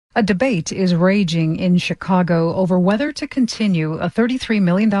A debate is raging in Chicago over whether to continue a $33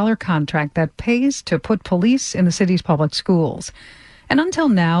 million contract that pays to put police in the city's public schools. And until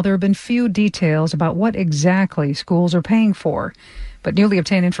now, there have been few details about what exactly schools are paying for. But newly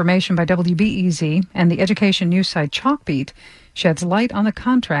obtained information by WBEZ and the education news site Chalkbeat sheds light on the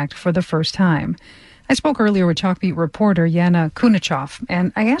contract for the first time. I spoke earlier with Chalkbeat reporter Yana Kunichov,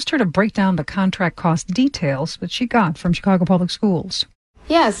 and I asked her to break down the contract cost details that she got from Chicago Public Schools.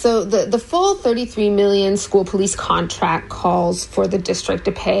 Yeah, so the full $33 million school police contract calls for the district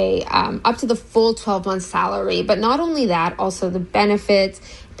to pay up to the full 12-month salary. But not only that, also the benefits,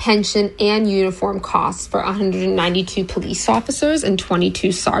 pension, and uniform costs for 192 police officers and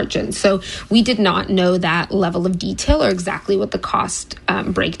 22 sergeants. So we did not know that level of detail or exactly what the cost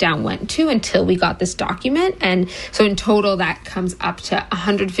breakdown went to until we got this document. And so in total, that comes up to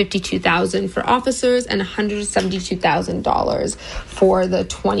 $152,000 for officers and $172,000 for the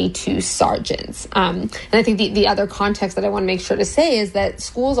 22 sergeants. And I think the other context that I want to make sure to say is that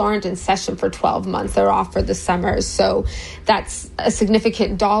schools aren't in session for 12 months. They're off for the summers. So that's a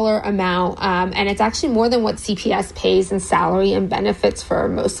significant dollar amount. And it's actually more than what CPS pays in salary and benefits for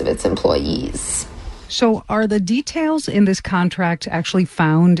most of its employees. So are the details in this contract actually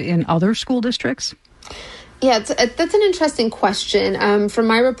found in other school districts? Yeah, that's an interesting question. From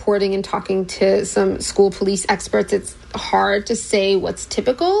my reporting and talking to some school police experts, it's hard to say what's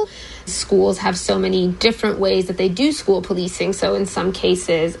typical. Schools have so many different ways that they do school policing. So in some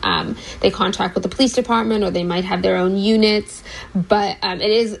cases, they contract with the police department or they might have their own units. But it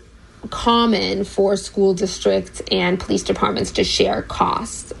is common for school districts and police departments to share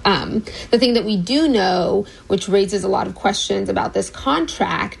costs. The thing that we do know, which raises a lot of questions about this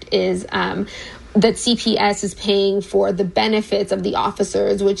contract, is that CPS is paying for the benefits of the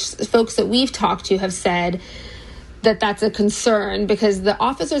officers, which folks that we've talked to have said that that's a concern because the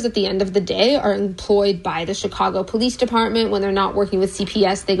officers at the end of the day are employed by the Chicago Police Department. When they're not working with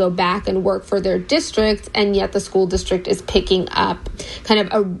CPS, they go back and work for their district, and yet the school district is picking up kind of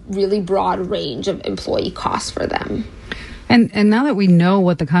a really broad range of employee costs for them. And now that we know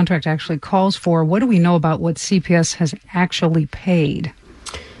what the contract actually calls for, what do we know about what CPS has actually paid?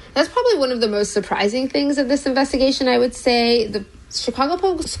 That's probably one of the most surprising things of this investigation, I would say. The Chicago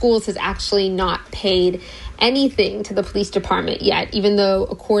Public Schools has actually not paid anything to the police department yet, even though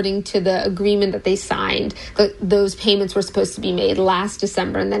according to the agreement that they signed, those payments were supposed to be made last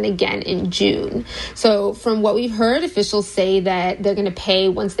December and then again in June. So from what we've heard, officials say that they're going to pay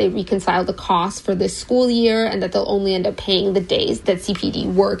once they reconcile the costs for this school year and that they'll only end up paying the days that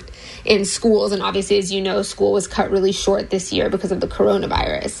CPD worked in schools. And obviously, as you know, school was cut really short this year because of the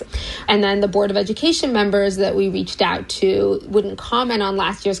coronavirus. And then the Board of Education members that we reached out to wouldn't comment on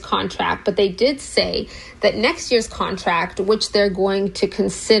last year's contract, but they did say that next year's contract, which they're going to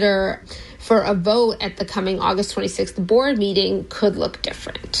consider for a vote at the coming August 26th board meeting, could look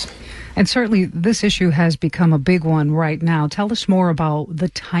different. And certainly this issue has become a big one right now. Tell us more about the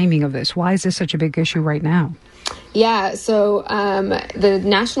timing of this. Why is this such a big issue right now? Yeah, so the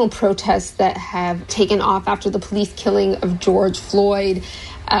national protests that have taken off after the police killing of George Floyd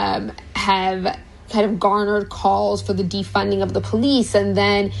have kind of garnered calls for the defunding of the police. And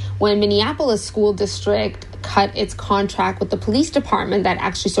then when Minneapolis School District cut its contract with the police department, that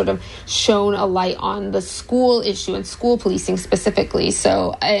actually sort of shone a light on the school issue and school policing specifically.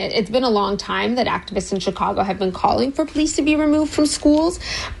 So it's been a long time that activists in Chicago have been calling for police to be removed from schools,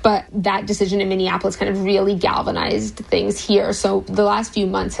 but that decision in Minneapolis kind of really galvanized things here. So the last few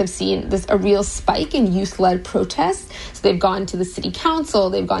months have seen a real spike in youth-led protests. So they've gone to the city council,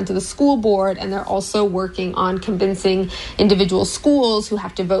 they've gone to the school board, and they're also working on convincing individual schools who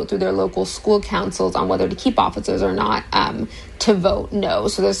have to vote through their local school councils on whether to keep officers or not to vote no.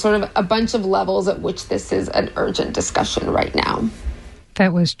 So there's sort of a bunch of levels at which this is an urgent discussion right now.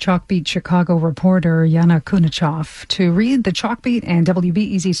 That was Chalkbeat Chicago reporter Yana Kunichov. To read the Chalkbeat and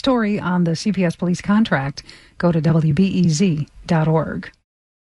WBEZ story on the CPS police contract, go to WBEZ.org.